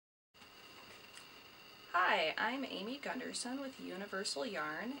Hi, I'm Amy Gunderson with Universal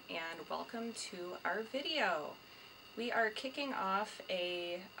Yarn and welcome to our video. We are kicking off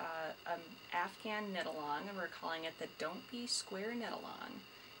a Afghan knit-along and we're calling it the Don't Be Square Knit-along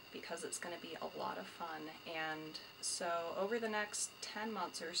because it's going to be a lot of fun. And so over the next 10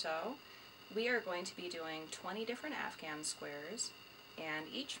 months or so we are going to be doing 20 different Afghan squares, and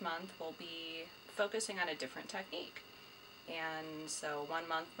each month we'll be focusing on a different technique. And so one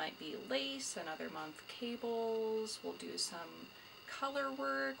month might be lace, another month cables, we'll do some color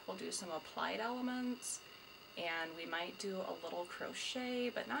work, we'll do some applied elements, and we might do a little crochet,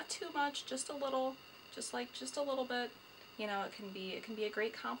 but not too much, just a little, just a little bit. You know, it can be a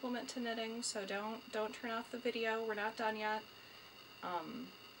great complement to knitting, so don't turn off the video, we're not done yet.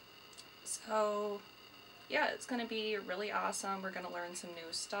 So yeah, it's going to be really awesome. We're going to learn some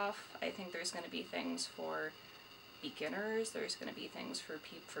new stuff. I think there's going to be things for beginners, there's going to be things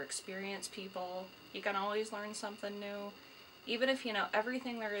for experienced people. You can always learn something new. Even if you know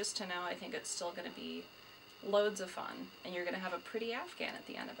everything there is to know, I think it's still going to be loads of fun, and you're going to have a pretty Afghan at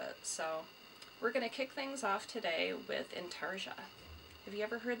the end of it. So we're going to kick things off today with Intarsia. Have you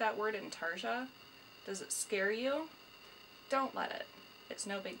ever heard that word Intarsia? Does it scare you? Don't let it. It's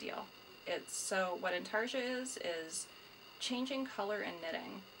no big deal. So what Intarsia is changing color in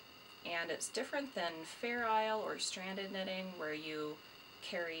knitting. And it's different than Fair Isle or stranded knitting, where you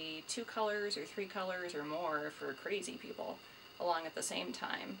carry 2 colors or 3 colors or more for crazy people along at the same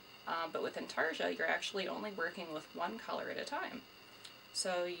time. But with Intarsia, you're actually only working with 1 color at a time.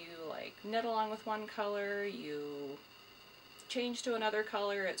 So you like knit along with 1 color, you change to another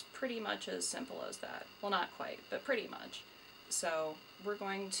color. It's pretty much as simple as that. Well, not quite, but pretty much. So we're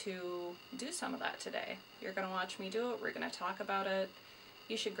going to do some of that today. You're going to watch me do it, we're going to talk about it.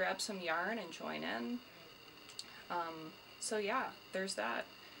 You should grab some yarn and join in. So yeah, there's that.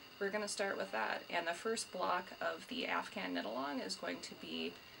 We're going to start with that. And the first block of the Afghan knit-along is going to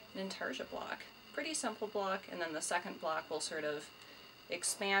be an Intarsia block. Pretty simple block, and then the second block will sort of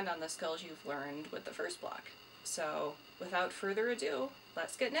expand on the skills you've learned with the first block. So without further ado,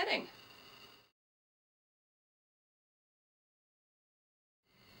 let's get knitting.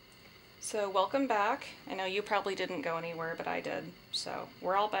 So welcome back. I know you probably didn't go anywhere, but I did. So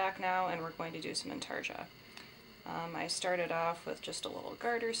we're all back now and we're going to do some Intarsia. I started off with just a little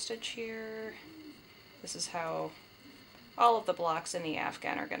garter stitch here. This is how all of the blocks in the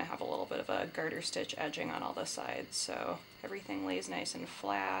Afghan are going to have a little bit of a garter stitch edging on all the sides, so everything lays nice and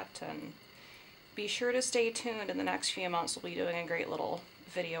flat. And be sure to stay tuned. In the next few months we'll be doing a great little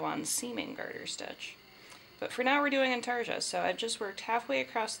video on seaming garter stitch. But for now we're doing Intarsia, so I've just worked halfway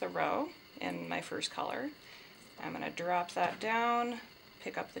across the row in my first color. I'm going to drop that down,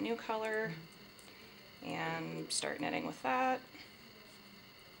 pick up the new color, and start knitting with that.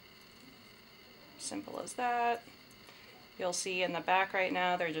 Simple as that. You'll see in the back right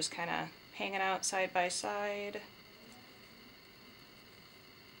now they're just kind of hanging out side by side.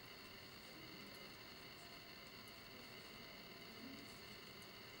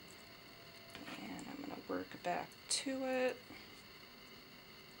 And I'm going to work back to it.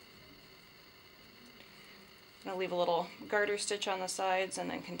 I'm going to leave a little garter stitch on the sides and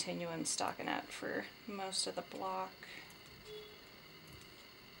then continue in stockinette for most of the block.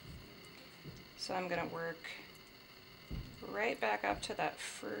 So I'm going to work right back up to that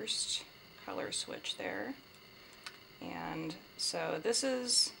first color switch there. And so this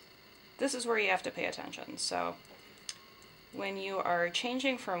is where you have to pay attention. So when you are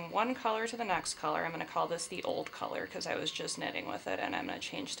changing from one color to the next color, I'm going to call this the old color because I was just knitting with it, and I'm going to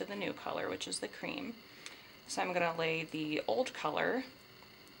change to the new color, which is the cream. So I'm going to lay the old color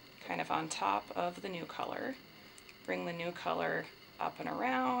kind of on top of the new color, bring the new color up and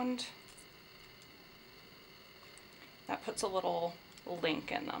around. That puts a little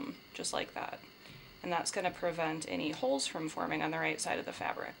link in them, just like that. And that's going to prevent any holes from forming on the right side of the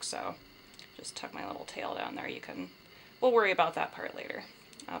fabric. So just tuck my little tail down there. We'll worry about that part later.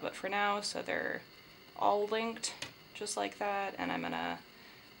 But for now, so they're all linked just like that, and I'm going to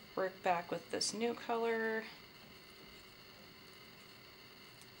work back with this new color.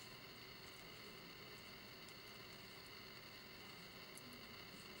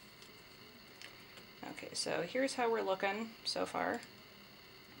 Okay, so here's how we're looking so far.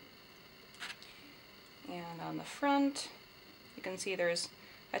 And on the front, you can see there's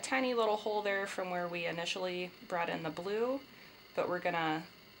a tiny little hole there from where we initially brought in the blue, but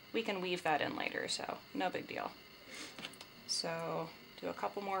we can weave that in later, so no big deal. So do a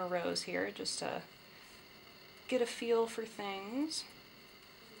couple more rows here just to get a feel for things.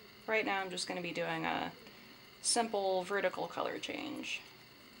 Right now I'm just going to be doing a simple vertical color change.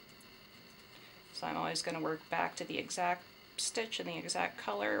 So I'm always going to work back to the exact stitch in the exact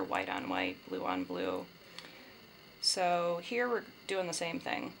color, white on white, blue on blue. So here we're doing the same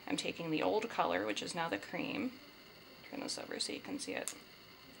thing. I'm taking the old color, which is now the cream. Turn this over so you can see it.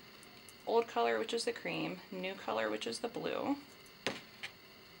 Old color, which is the cream, new color, which is the blue.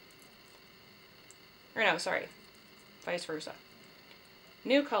 Or no, sorry, vice versa.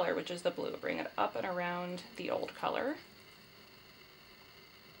 New color, which is the blue, bring it up and around the old color.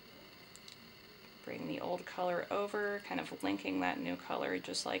 Bring the old color over, kind of linking that new color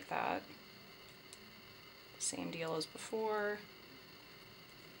just like that. Same deal as before.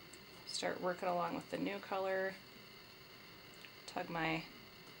 Start working along with the new color. Tug my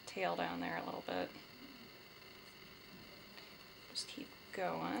tail down there a little bit. Just keep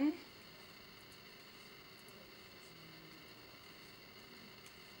going.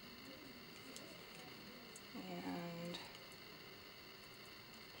 And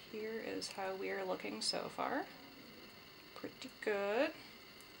here is how we are looking so far. Pretty good.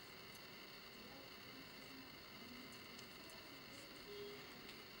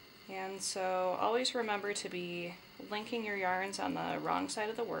 And so always remember to be linking your yarns on the wrong side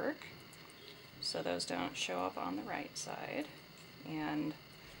of the work so those don't show up on the right side. And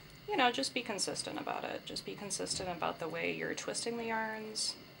you know, just be consistent about it. Just be consistent about the way you're twisting the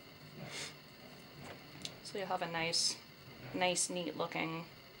yarns. So you'll have a nice, neat looking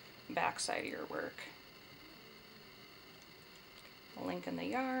back side of your work. Linking the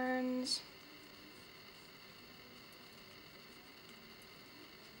yarns.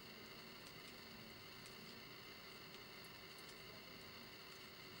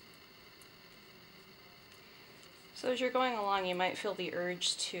 So as you're going along, you might feel the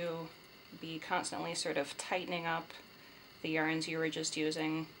urge to be constantly sort of tightening up the yarns you were just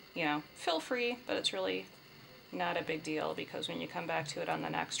using. You know, feel free, but it's really not a big deal because when you come back to it on the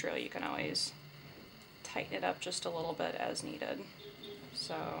next row, you can always tighten it up just a little bit as needed.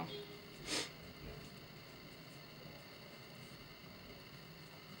 So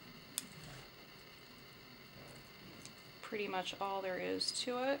pretty much all there is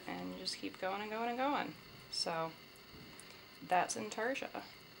to it, and you just keep going and going and going. So that's Intarsia,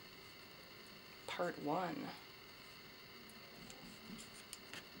 part 1.